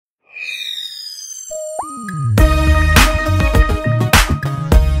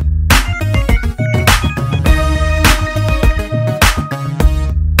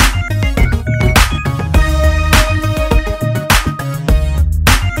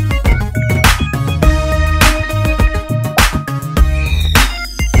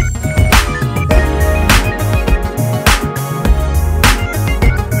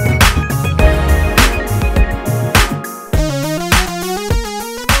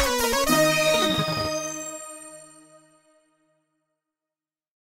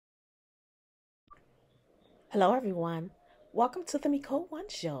Hello, everyone. Welcome to the Micole One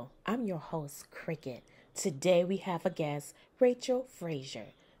Show. I'm your host, Cricket. Today we have a guest, Racheal Frazier,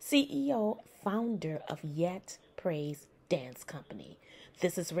 CEO, founder of Yet Praise Dance Company.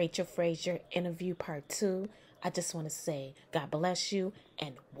 This is Racheal Frazier, interview part 2. I just want to say, God bless you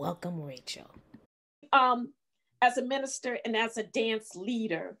and welcome, Racheal. As a minister and as a dance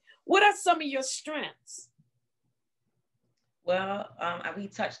leader, what are some of your strengths? Well, we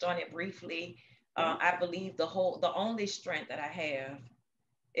touched on it briefly. I believe the only strength that I have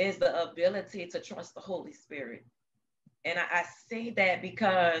is the ability to trust the Holy Spirit. And I say that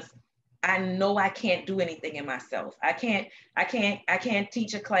because I know I can't do anything in myself. I can't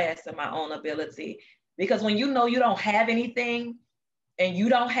teach a class in my own ability, because when you know you don't have anything and you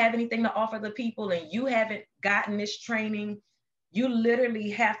don't have anything to offer the people and you haven't gotten this training, you literally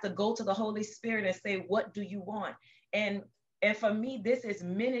have to go to the Holy Spirit and say, what do you want? And for me, this is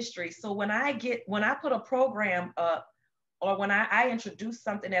ministry. So when I put a program up, or when I introduce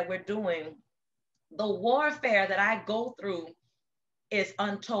something that we're doing, the warfare that I go through is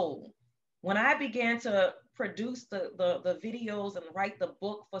untold. When I began to produce the videos and write the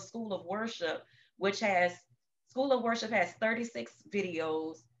book for School of Worship, School of Worship has 36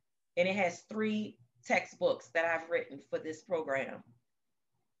 videos, and it has 3 textbooks that I've written for this program.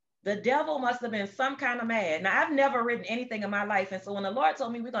 The devil must have been some kind of mad. Now, I've never written anything in my life. And so when the Lord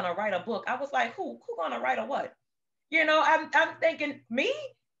told me we're going to write a book, I was like, who going to write a what? You know, I'm thinking, me?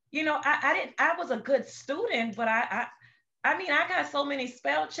 You know, I was a good student, but I got so many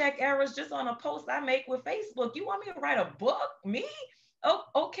spell check errors just on a post I make with Facebook. You want me to write a book? Me? Oh,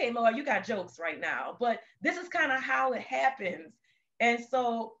 okay, Lord, you got jokes right now. But this is kind of how it happens. And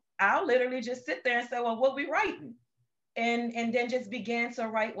so I'll literally just sit there and say, well, what we writing? And then just began to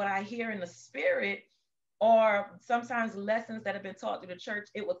write what I hear in the spirit, or sometimes lessons that have been taught through the church.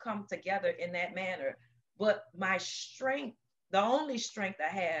 It would come together in that manner. But my strength, the only strength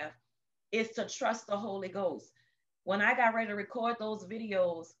I have, is to trust the Holy Ghost. When I got ready to record those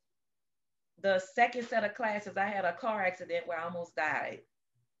videos, the second set of classes, I had a car accident where I almost died.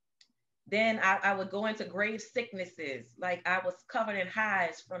 Then I would go into grave sicknesses, like I was covered in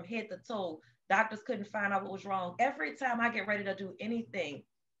hives from head to toe. Doctors couldn't find out what was wrong. Every time I get ready to do anything,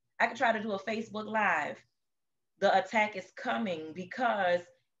 I could try to do a Facebook Live, the attack is coming, because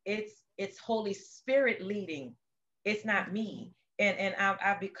it's Holy Spirit leading. It's not me. And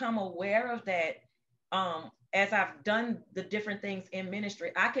I've become aware of that as I've done the different things in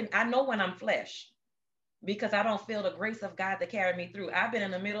ministry. I know when I'm flesh, because I don't feel the grace of God to carry me through. I've been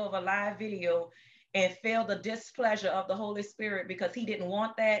in the middle of a live video and feel the displeasure of the Holy Spirit because he didn't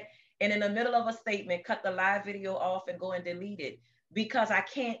want that. And in the middle of a statement, cut the live video off and go and delete it, because I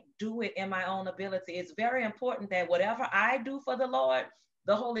can't do it in my own ability. It's very important that whatever I do for the Lord,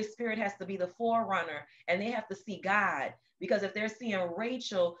 the Holy Spirit has to be the forerunner, and they have to see God, because if they're seeing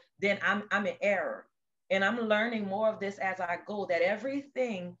Racheal, then I'm in error. And I'm learning more of this as I go, that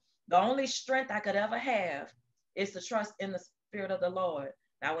everything, the only strength I could ever have is to trust in the Spirit of the Lord.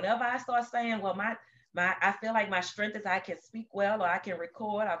 Now, whenever I start saying, well, I feel like my strength is I can speak well, or I can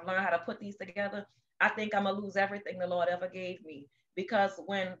record, I've learned how to put these together, I think I'm gonna lose everything the Lord ever gave me. Because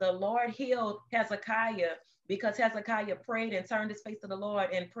when the Lord healed Hezekiah, because Hezekiah prayed and turned his face to the Lord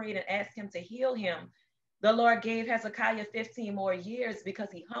and prayed and asked him to heal him, the Lord gave Hezekiah 15 more years because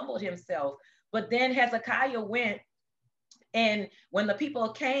he humbled himself. But then Hezekiah went, and when the people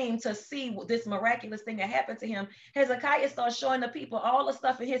came to see this miraculous thing that happened to him, Hezekiah started showing the people all the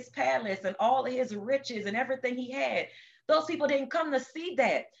stuff in his palace and all of his riches and everything he had. Those people didn't come to see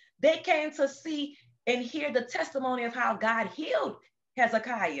that. They came to see and hear the testimony of how God healed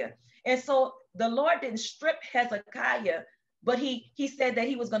Hezekiah. And so the Lord didn't strip Hezekiah, but he said that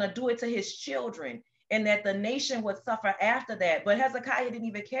he was going to do it to his children, and that the nation would suffer after that. But Hezekiah didn't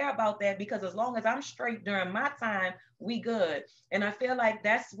even care about that, because as long as I'm straight during my time, we good. And I feel like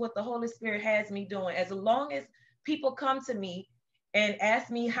that's what the Holy Spirit has me doing. As long as people come to me and ask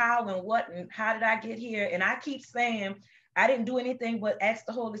me how and what and how did I get here, and I keep saying, I didn't do anything but ask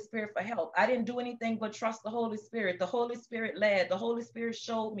the Holy Spirit for help. I didn't do anything but trust the Holy Spirit. The Holy Spirit led. The Holy Spirit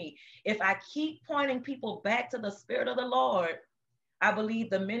showed me. If I keep pointing people back to the Spirit of the Lord, I believe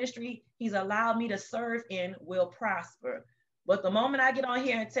the ministry He's allowed me to serve in will prosper. But the moment I get on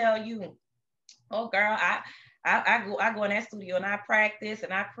here and tell you, oh girl, I go in that studio and I practice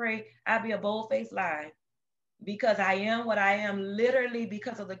and I pray, I'll be a bold-faced lie, because I am what I am literally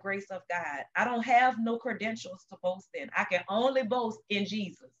because of the grace of God. I don't have no credentials to boast in. I can only boast in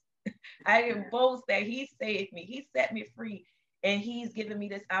Jesus. I can boast that He saved me, He set me free, and He's given me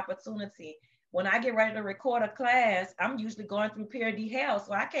this opportunity. When I get ready to record a class, I'm usually going through purity hell,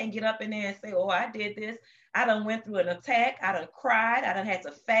 so I can't get up in there and say, oh, I did this. I done went through an attack. I done cried. I done had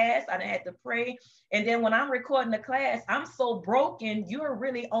to fast. I done had to pray. And then when I'm recording the class, I'm so broken, you're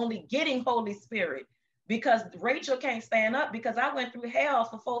really only getting Holy Spirit, because Racheal can't stand up because I went through hell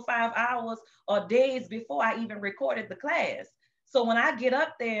for 4 or 5 hours or days before I even recorded the class. So when I get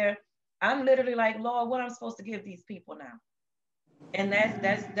up there, I'm literally like, Lord, what am I supposed to give these people now? And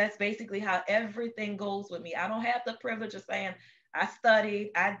that's basically how everything goes with me. I don't have the privilege of saying I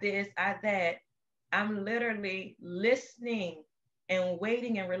studied, I this, I that. I'm literally listening and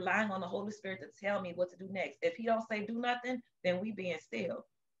waiting and relying on the Holy Spirit to tell me what to do next. If He don't say do nothing, then we being still.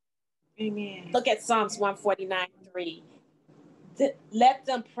 Amen. Look at Psalms 149:3. Let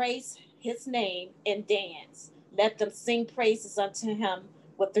them praise His name and dance. Let them sing praises unto Him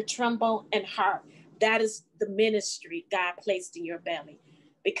with the trombone and harp. That is the ministry God placed in your belly,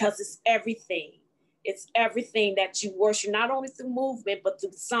 because it's everything. It's everything that you worship, not only through movement, but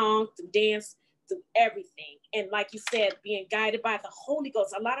through song, through dance, through everything. And like you said, being guided by the Holy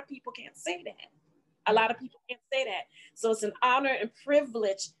Ghost. A lot of people can't say that. A lot of people can't say that. So it's an honor and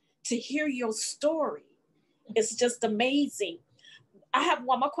privilege to hear your story. It's just amazing. I have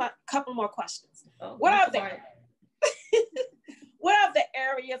couple more questions. Oh, what are the what are the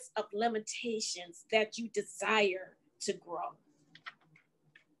areas of limitations that you desire to grow?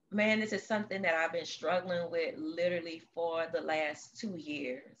 Man, this is something that I've been struggling with literally for the last 2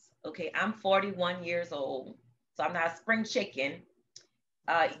 years. Okay, I'm 41 years old, so I'm not a spring chicken.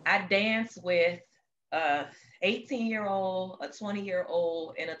 I dance with a 18-year-old, a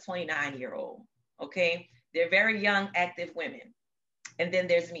 20-year-old, and a 29-year-old. Okay, they're very young, active women. And then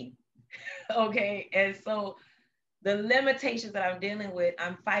there's me. Okay, and so the limitations that I'm dealing with,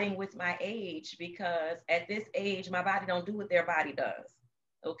 I'm fighting with my age, because at this age, my body don't do what their body does.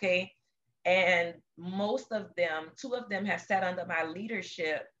 Okay, and most of them, two of them have sat under my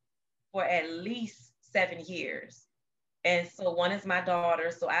leadership for at least 7 years. And so one is my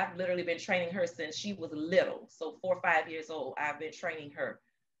daughter. So I've literally been training her since she was little. So 4 or 5 years old, I've been training her.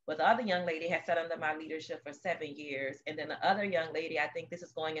 But the other young lady has sat under my leadership for 7 years. And then the other young lady, I think this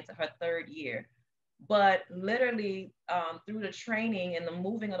is going into her third year. But literally, through the training and the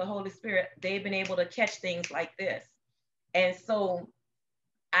moving of the Holy Spirit, they've been able to catch things like this. And so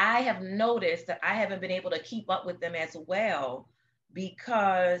I have noticed that I haven't been able to keep up with them as well,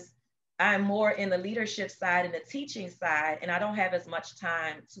 because I'm more in the leadership side and the teaching side, and I don't have as much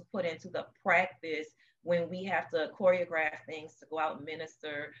time to put into the practice when we have to choreograph things to go out and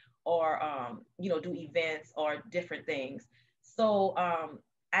minister, or do events or different things. So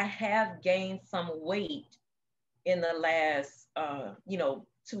I have gained some weight in the last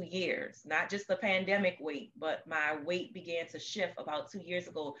 2 years, not just the pandemic weight, but my weight began to shift about 2 years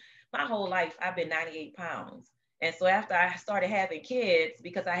ago. My whole life I've been 98 pounds. And so after I started having kids,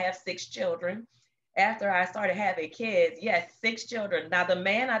 because I have 6 children, after I started having kids, yes, 6 children. Now, the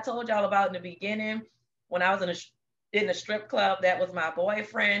man I told y'all about in the beginning, when I was in the strip club, that was my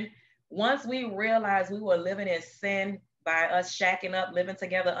boyfriend. Once we realized we were living in sin by us shacking up, living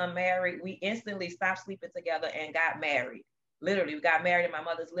together unmarried, we instantly stopped sleeping together and got married. Literally, we got married in my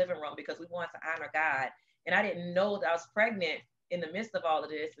mother's living room because we wanted to honor God. And I didn't know that I was pregnant in the midst of all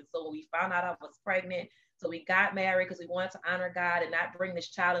of this. And so when we found out I was pregnant, so we got married because we wanted to honor God and not bring this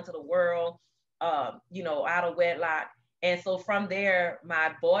child into the world, out of wedlock. And so from there,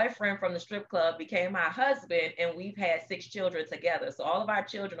 my boyfriend from the strip club became my husband, and we've had 6 children together. So all of our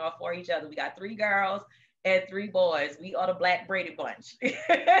children are for each other. We got 3 girls and 3 boys. We are the Black Brady Bunch.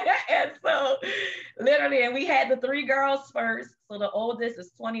 And so literally, and we had the 3 girls first. So the oldest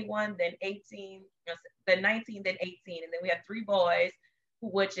is 21, then 18, then 19, then 18. And then we have 3 boys,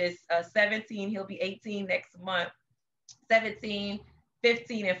 which is 17. He'll be 18 next month, 17,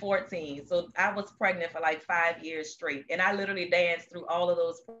 15, and 14. So I was pregnant for like 5 years straight. And I literally danced through all of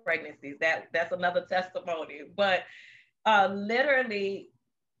those pregnancies. That's another testimony. But literally,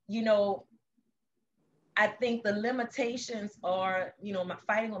 I think the limitations are, my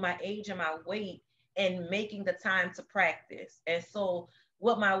fighting with my age and my weight. and making the time to practice. And so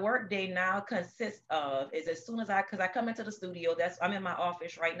what my work day now consists of is as soon as because I come into the studio, I'm in my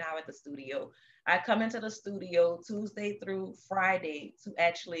office right now at the studio. I come into the studio Tuesday through Friday to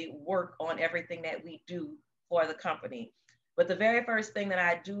actually work on everything that we do for the company. But the very first thing that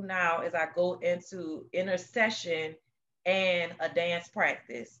I do now is I go into intercession and a dance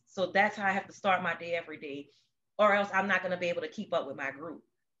practice. So that's how I have to start my day every day, or else I'm not going to be able to keep up with my group.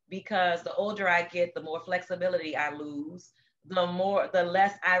 Because the older I get, the more flexibility I lose, the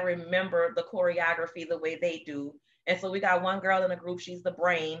less I remember the choreography the way they do. And so we got one girl in the group, she's the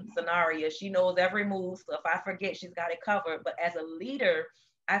brain, Scenaria. She knows every move. So if I forget, she's got it covered. But as a leader,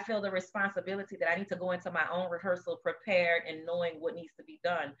 I feel the responsibility that I need to go into my own rehearsal prepared and knowing what needs to be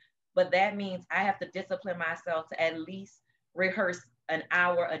done. But that means I have to discipline myself to at least rehearse an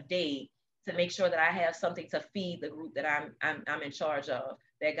hour a day to make sure that I have something to feed the group that I'm in charge of,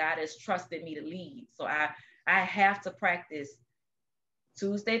 that God has trusted me to lead. So I have to practice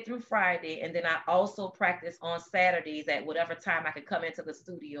Tuesday through Friday, and then I also practice on Saturdays at whatever time I can come into the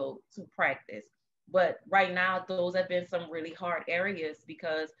studio to practice. But right now, those have been some really hard areas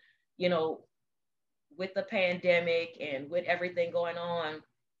because, you know, with the pandemic and with everything going on,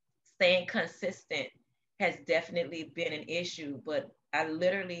 staying consistent has definitely been an issue. But I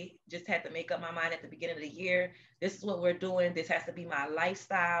literally just had to make up my mind at the beginning of the year. This is what we're doing. This has to be my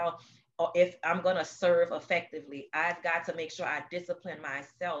lifestyle. Or if I'm going to serve effectively, I've got to make sure I discipline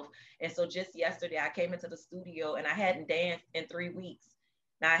myself. And so just yesterday, I came into the studio and I hadn't danced in 3 weeks.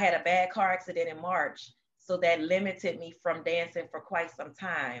 Now, I had a bad car accident in March, so that limited me from dancing for quite some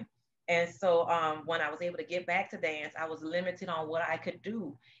time. And so when I was able to get back to dance, I was limited on what I could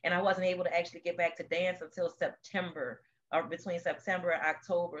do. And I wasn't able to actually get back to dance until September, or between September and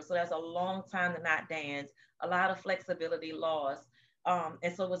October. So that's a long time to not dance, a lot of flexibility lost.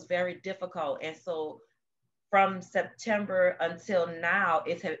 And so it was very difficult. And so from September until now,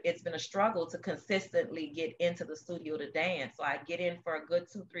 it's been a struggle to consistently get into the studio to dance. So I get in for a good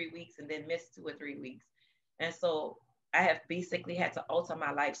 2-3 weeks and then miss 2 or 3 weeks. And so I have basically had to alter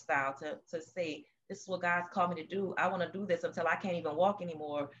my lifestyle to say, this is what God's called me to do. I want to do this until I can't even walk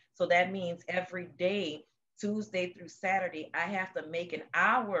anymore. So that means every day, Tuesday through Saturday, I have to make an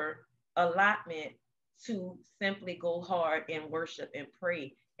hour allotment to simply go hard and worship and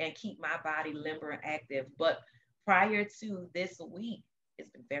pray and keep my body limber and active. But prior to this week, it's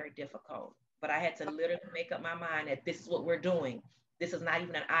been very difficult. But I had to literally make up my mind that this is what we're doing. This is not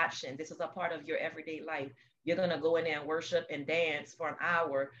even an option. This is a part of your everyday life. You're going to go in there and worship and dance for an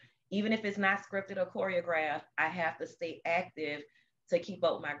hour. Even if it's not scripted or choreographed, I have to stay active to keep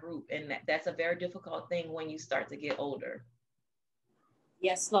up with my group. And that's a very difficult thing when you start to get older.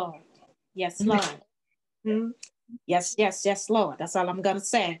 Yes, Lord. Yes, Lord. Mm-hmm. Yes, Lord. That's all I'm going to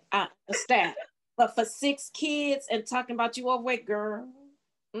say. I understand. But for 6 kids and talking about you overweight, girl,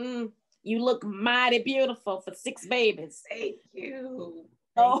 you look mighty beautiful for 6 babies. Thank you.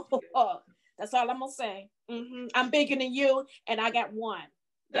 That's all I'm going to say. Mm-hmm. I'm bigger than you, and I got 1.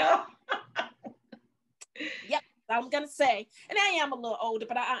 Yep. Yep, I'm going to say. And I am a little older,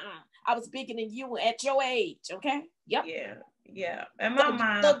 but I was bigger than you at your age, okay? Yep. Yeah. And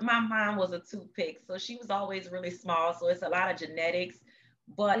my mom was a toothpick, so she was always really small. So it's a lot of genetics.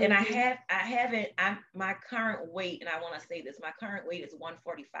 But and my current weight, and I want to say this, my current weight is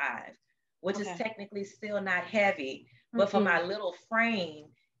 145, which is technically still not heavy. But for my little frame,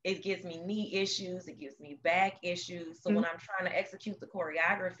 it gives me knee issues, it gives me back issues. So when I'm trying to execute the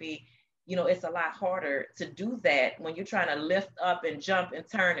choreography, you know, it's a lot harder to do that when you're trying to lift up and jump and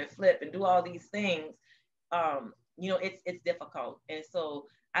turn and flip and do all these things. You know, it's difficult. And so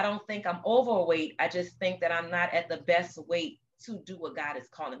I don't think I'm overweight. I just think that I'm not at the best weight to do what God is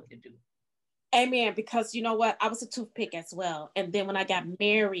calling me to do. Amen. Because you know what? I was a toothpick as well. And then when I got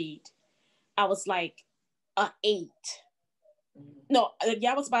married, I was like a 8. No,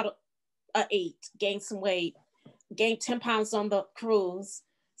 I was about a 8. Gained some weight, gained 10 pounds on the cruise.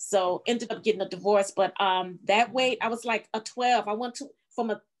 So ended up getting a divorce. But that weight, I was like a 12. I went to from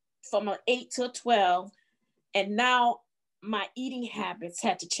a 8 to a 12. And now my eating habits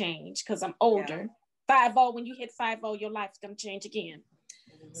had to change because I'm older. 50, when you hit 50, your life's going to change again.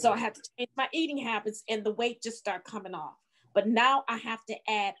 So I had to change my eating habits and the weight just started coming off. But now I have to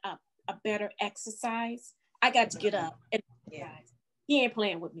add up a better exercise. I got to get up and exercise. He ain't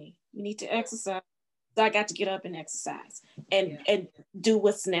playing with me. You need to exercise. So I got to get up and exercise and do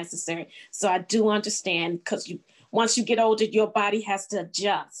what's necessary. So I do understand because once you get older, your body has to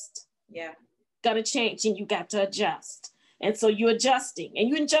adjust. Yeah. Gonna change and you got to adjust. And so you're adjusting. And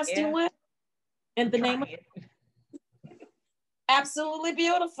you're adjusting what? In the name of absolutely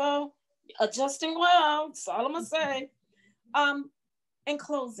beautiful. Adjusting well. That's all I'm gonna say. In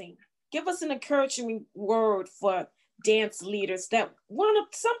closing, give us an encouraging word for dance leaders that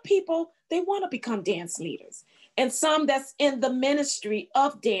want to. Some people they want to become dance leaders, and some that's in the ministry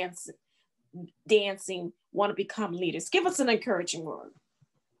of dancing want to become leaders. Give us an encouraging word.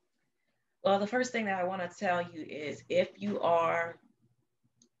 Well, the first thing that I want to tell you is if you are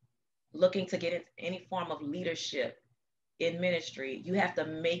looking to get into any form of leadership in ministry, you have to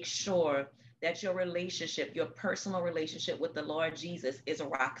make sure that your relationship, your personal relationship with the Lord Jesus is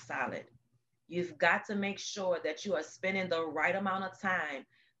rock solid. You've got to make sure that you are spending the right amount of time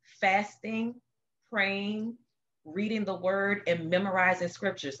fasting, praying, reading the word, and memorizing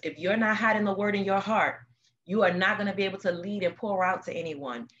scriptures. If you're not hiding the word in your heart, you are not going to be able to lead and pour out to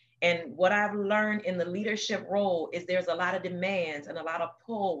anyone. And what I've learned in the leadership role is there's a lot of demands and a lot of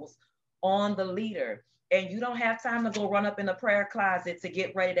pulls on the leader. And you don't have time to go run up in the prayer closet to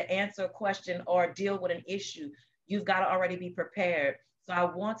get ready to answer a question or deal with an issue. You've got to already be prepared. So I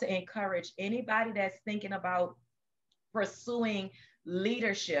want to encourage anybody that's thinking about pursuing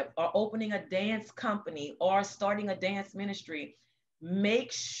leadership or opening a dance company or starting a dance ministry,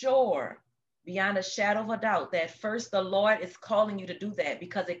 make sure beyond a shadow of a doubt that first the Lord is calling you to do that,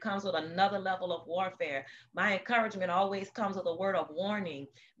 because it comes with another level of warfare. My encouragement always comes with a word of warning,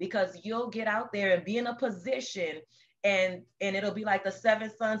 because you'll get out there and be in a position and it'll be like the seven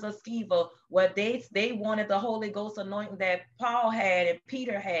sons of Sceva, where they wanted the Holy Ghost anointing that Paul had and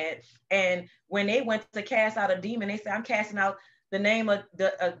Peter had. And when they went to cast out a demon, they said, I'm casting out the name of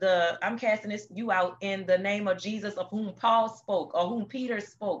I'm casting you out in the name of Jesus, of whom Paul spoke or whom Peter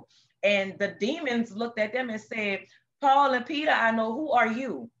spoke. And the demons looked at them and said, Paul and Peter, I know, who are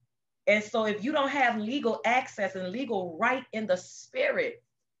you? And so if you don't have legal access and legal right in the spirit,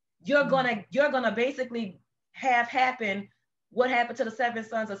 you're gonna basically have happen what happened to the seven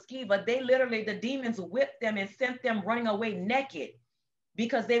sons of Sceva. They literally, the demons whipped them and sent them running away naked,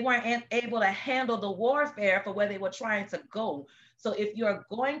 because they weren't able to handle the warfare for where they were trying to go. So if you're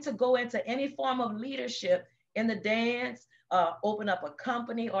going to go into any form of leadership in the dance, open up a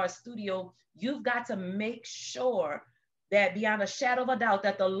company or a studio, you've got to make sure that beyond a shadow of a doubt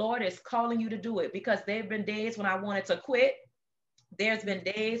that the Lord is calling you to do it. Because there have been days when I wanted to quit. There's been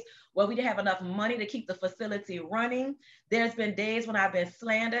days where we didn't have enough money to keep the facility running. There's been days when I've been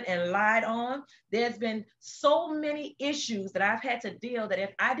slandered and lied on. There's been so many issues that I've had to deal, that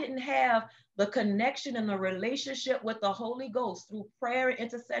if I didn't have the connection and the relationship with the Holy Ghost through prayer and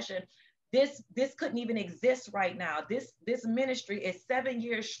intercession, this couldn't even exist right now. This ministry is 7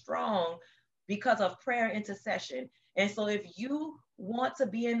 years strong because of prayer and intercession. And so if you want to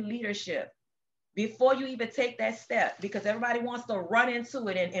be in leadership, before you even take that step, because everybody wants to run into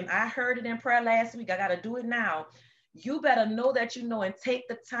it, and I heard it in prayer last week, I got to do it now. You better know that you know, and take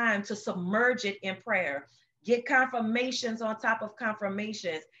the time to submerge it in prayer. Get confirmations on top of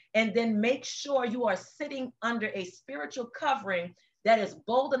confirmations, and then make sure you are sitting under a spiritual covering that is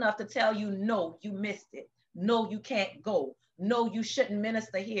bold enough to tell you, no, you missed it. No, you can't go. No, you shouldn't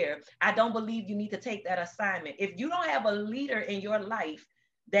minister here. I don't believe you need to take that assignment. If you don't have a leader in your life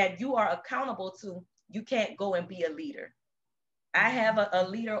that you are accountable to, you can't go and be a leader. I have a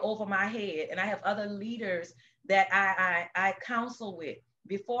leader over my head, and I have other leaders that I counsel with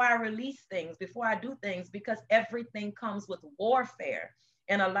before I release things, before I do things, because everything comes with warfare.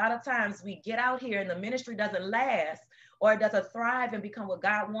 And a lot of times we get out here and the ministry doesn't last, or it doesn't thrive and become what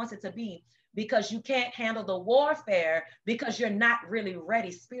God wants it to be, because you can't handle the warfare, because you're not really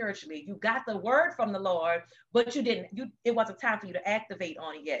ready spiritually. You got the word from the Lord, but it wasn't time for you to activate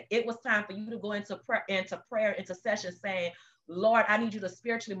on it yet. It was time for you to go into prayer, intercession, saying, Lord, I need you to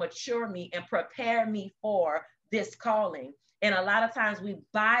spiritually mature me and prepare me for this calling. And a lot of times we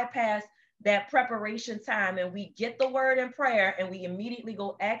bypass that preparation time, and we get the word in prayer and we immediately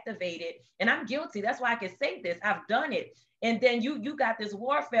go activate it. And I'm guilty. That's why I can say this. I've done it. And then you got this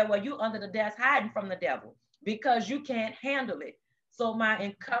warfare where you under the desk hiding from the devil because you can't handle it. So my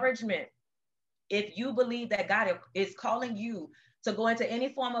encouragement, if you believe that God is calling you to go into any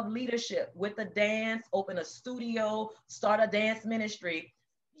form of leadership with the dance, open a studio, start a dance ministry,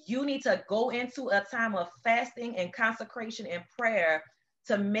 you need to go into a time of fasting and consecration and prayer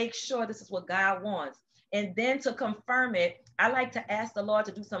to make sure this is what God wants. And then to confirm it, I like to ask the Lord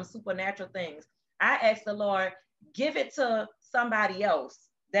to do some supernatural things. I ask the Lord, give it to somebody else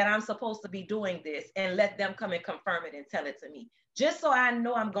that I'm supposed to be doing this, and let them come and confirm it and tell it to me. Just so I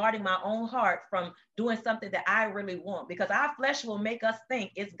know I'm guarding my own heart from doing something that I really want, because our flesh will make us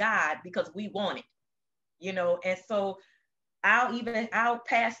think it's God because we want it, And so I'll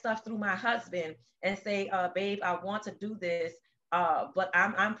pass stuff through my husband and say, babe, I want to do this. But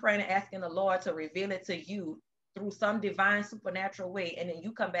I'm praying and asking the Lord to reveal it to you through some divine supernatural way. And then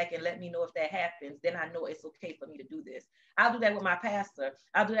you come back and let me know if that happens. Then I know it's okay for me to do this. I'll do that with my pastor.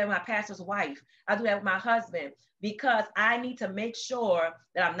 I'll do that with my pastor's wife. I'll do that with my husband, because I need to make sure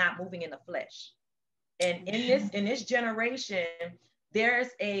that I'm not moving in the flesh. And in this generation, there's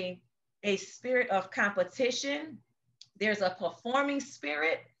a spirit of competition. There's a performing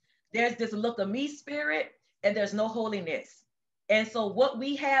spirit. There's this look of me spirit, and there's no holiness. And so what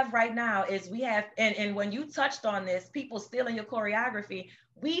we have right now is we have, and when you touched on this, people stealing your choreography,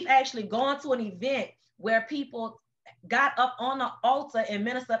 we've actually gone to an event where people got up on the altar and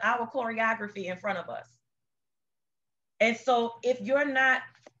ministered our choreography in front of us. And so if you're not,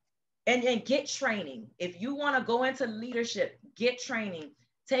 and get training. If you want to go into leadership, get training.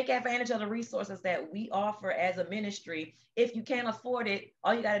 Take advantage of the resources that we offer as a ministry. If you can't afford it,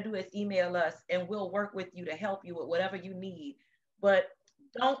 all you got to do is email us and we'll work with you to help you with whatever you need. But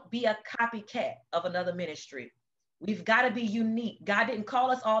don't be a copycat of another ministry. We've got to be unique. God didn't call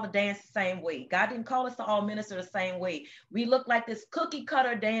us all to dance the same way. God didn't call us to all minister the same way. We look like this cookie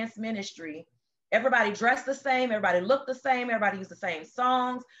cutter dance ministry. Everybody dressed the same. Everybody looked the same. Everybody used the same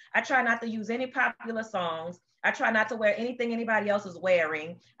songs. I try not to use any popular songs. I try not to wear anything anybody else is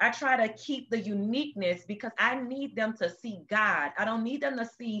wearing. I try to keep the uniqueness because I need them to see God. I don't need them to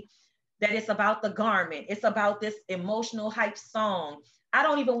see that it's about the garment. It's about this emotional hype song. I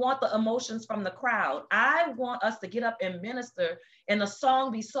don't even want the emotions from the crowd. I want us to get up and minister and the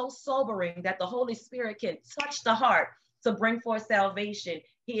song be so sobering that the Holy Spirit can touch the heart to bring forth salvation,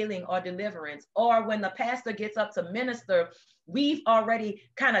 healing, or deliverance. Or when the pastor gets up to minister, we've already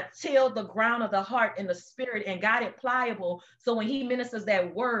kind of tilled the ground of the heart and the spirit and got it pliable. So when he ministers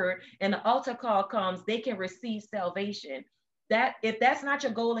that word and the altar call comes, they can receive salvation. That if that's not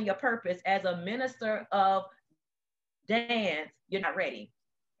your goal and your purpose as a minister of dance, you're not ready.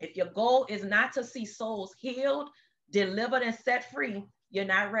 If your goal is not to see souls healed, delivered, and set free, you're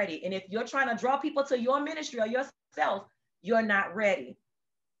not ready. And if you're trying to draw people to your ministry or yourself, you're not ready.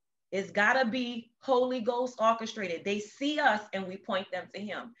 It's got to be Holy Ghost orchestrated. They see us and we point them to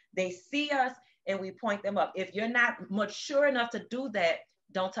him. They see us and we point them up. If you're not mature enough to do that,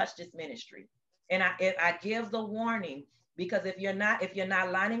 don't touch this ministry. And I give the warning, because if you're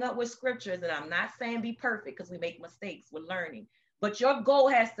not lining up with scriptures, and I'm not saying be perfect because we make mistakes, we're learning. But your goal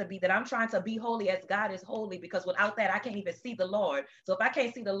has to be that I'm trying to be holy as God is holy, because without that, I can't even see the Lord. So if I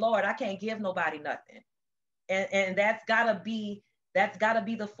can't see the Lord, I can't give nobody nothing. And that's gotta be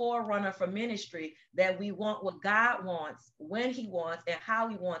the forerunner for ministry, that we want what God wants, when he wants, and how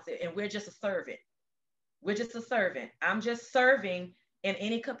he wants it. And we're just a servant. We're just a servant. I'm just serving in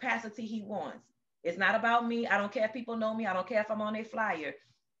any capacity he wants. It's not about me. I don't care if people know me. I don't care if I'm on a flyer.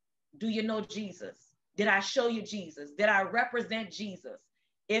 Do you know Jesus? Did I show you Jesus? Did I represent Jesus?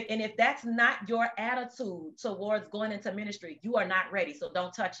 If that's not your attitude towards going into ministry, you are not ready. So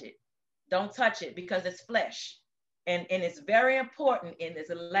don't touch it. Don't touch it, because it's flesh. And it's very important in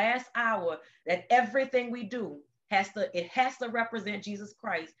this last hour that everything we do has to represent Jesus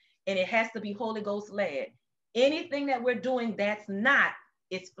Christ, and it has to be Holy Ghost led. Anything that we're doing that's not,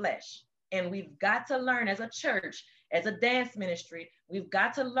 it's flesh. And we've got to learn as a church, as a dance ministry, we've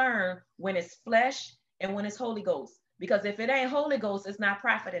got to learn when it's flesh and when it's Holy Ghost. Because if it ain't Holy Ghost, it's not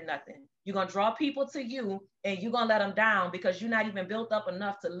profiting nothing. You're going to draw people to you and you're going to let them down because you're not even built up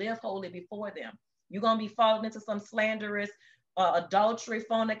enough to live holy before them. You're going to be falling into some slanderous, adultery,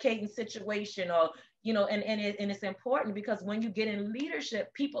 fornicating situation, or, and it's important, because when you get in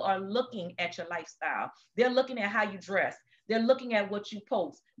leadership, people are looking at your lifestyle. They're looking at how you dress. They're looking at what you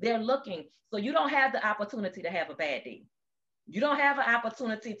post. They're looking. So you don't have the opportunity to have a bad day. You don't have an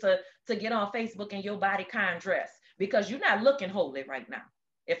opportunity to get on Facebook in your body kind dress, because you're not looking holy right now.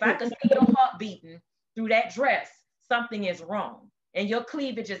 If I could see your heart beating through that dress, something is wrong. And your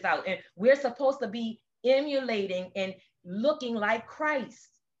cleavage is out. And we're supposed to be emulating and looking like Christ.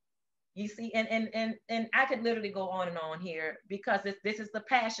 You see, and I could literally go on and on here, because this is the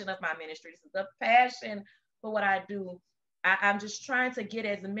passion of my ministry. This is the passion for what I do. I'm just trying to get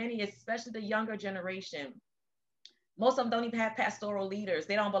as many, especially the younger generation. Most of them don't even have pastoral leaders.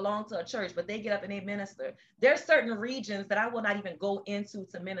 They don't belong to a church, but they get up and they minister. There's certain regions that I will not even go into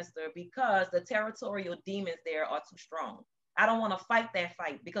to minister, because the territorial demons there are too strong. I don't want to fight that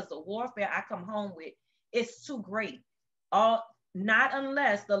fight, because the warfare I come home with is too great. Not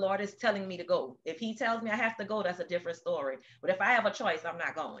unless the Lord is telling me to go. If he tells me I have to go, that's a different story. But if I have a choice, I'm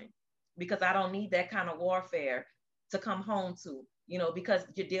not going, because I don't need that kind of warfare to come home to, because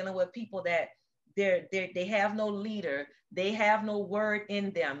you're dealing with people that They have no leader. They have no word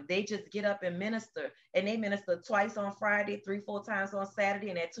in them. They just get up and minister, and they minister twice on Friday, 3, 4 times on Saturday,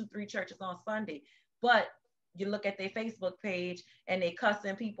 and at 2, 3 churches on Sunday. But you look at their Facebook page and they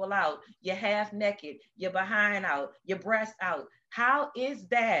cussing people out. You're half naked, you're behind out, your breast out. How is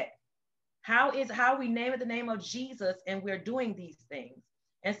that? How we name it the name of Jesus and we're doing these things?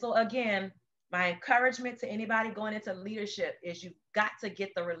 And so again, my encouragement to anybody going into leadership is you've got to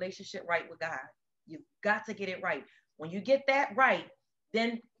get the relationship right with God. You've got to get it right. When you get that right,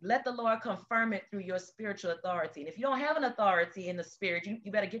 then let the Lord confirm it through your spiritual authority. And if you don't have an authority in the spirit,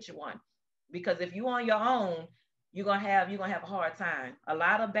 you better get you one. Because if you're on your own, you're gonna have a hard time. A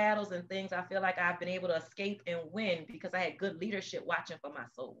lot of battles and things I feel like I've been able to escape and win because I had good leadership watching for my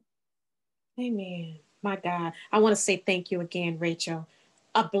soul. Amen. My God. I want to say thank you again, Racheal.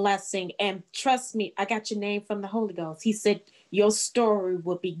 A blessing. And trust me, I got your name from the Holy Ghost. He said your story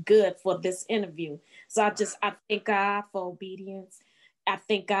will be good for this interview. So I thank God for obedience. I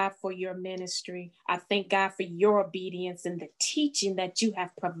thank God for your ministry. I thank God for your obedience and the teaching that you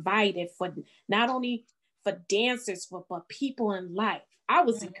have provided for not only for dancers, but people in life. I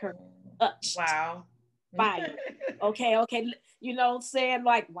was encouraged. Wow. Fire. Okay. You know what I'm saying?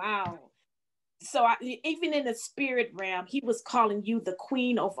 Like, wow. So even in the spirit realm, he was calling you the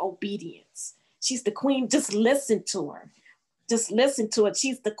queen of obedience. She's the queen. Just listen to her. Just listen to it.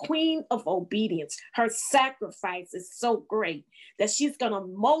 She's the queen of obedience. Her sacrifice is so great that she's going to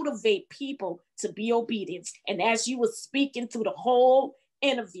motivate people to be obedient. And as you were speaking through the whole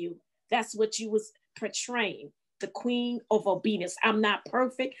interview, that's what you was portraying, the queen of obedience. I'm not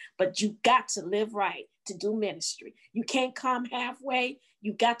perfect, but you got to live right to do ministry. You can't come halfway.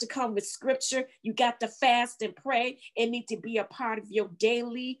 You got to come with scripture. You got to fast and pray. It needs to be a part of your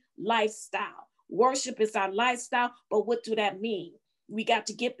daily lifestyle. Worship is our lifestyle, but what do that mean? We got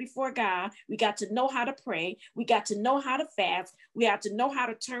to get before God. We got to know how to pray. We got to know how to fast. We have to know how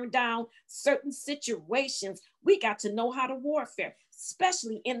to turn down certain situations. We got to know how to warfare,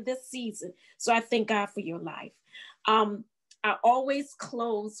 especially in this season. So I thank God for your life. I always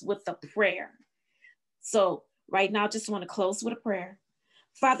close with a prayer. So right now, I just want to close with a prayer.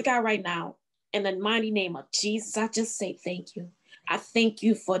 Father God, right now, in the mighty name of Jesus, I just say thank you. I thank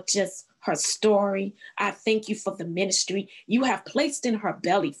you for just her story. I thank you for the ministry you have placed in her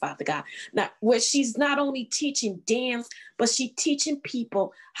belly, Father God. Now, where she's not only teaching dance, but she's teaching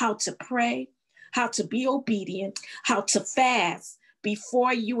people how to pray, how to be obedient, how to fast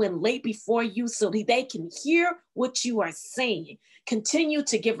before you and lay before you so that they can hear what you are saying. Continue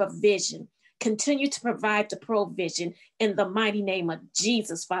to give a vision. Continue to provide the provision in the mighty name of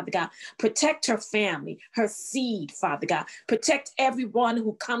Jesus, Father God. Protect her family, her seed, Father God. Protect everyone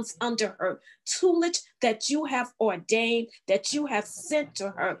who comes under her tutelage that you have ordained, that you have sent to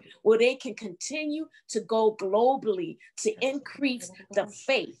her, where they can continue to go globally to increase the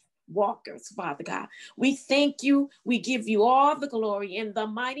faith walkers, Father God. We thank you. We give you all the glory in the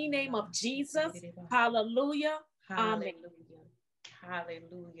mighty name of Jesus. Hallelujah. Amen.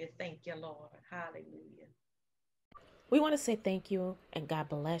 Hallelujah. Thank you, Lord. Hallelujah. We want to say thank you and God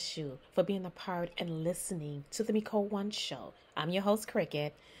bless you for being a part and listening to the Micole One Show. I'm your host,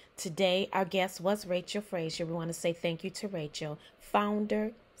 Cricket. Today, our guest was Racheal Frazier. We want to say thank you to Racheal,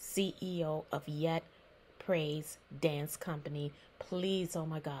 founder, CEO of Yet Praise Dance Company. Please, oh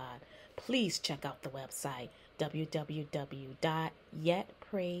my God, please check out the website,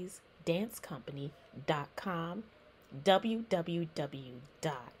 www.yetpraisedancecompany.com,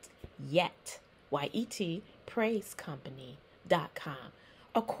 www.yetpraisecompany.com.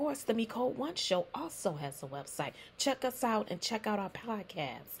 Of course, the Micole One Show also has a website. Check us out and check out our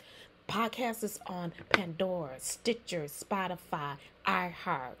podcasts. Podcast is on Pandora, Stitcher, Spotify,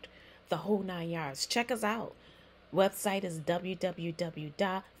 iHeart, the whole 9 yards. Check us out. Website is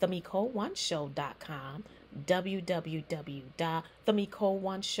www.themicoleoneshow.com,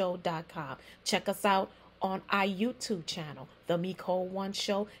 www.themicoleoneshow.com. Check us out on our YouTube channel. The Micole One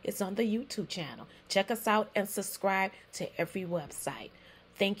Show is on the YouTube channel. Check us out and subscribe to every website.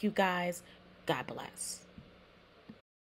 Thank you guys. God bless.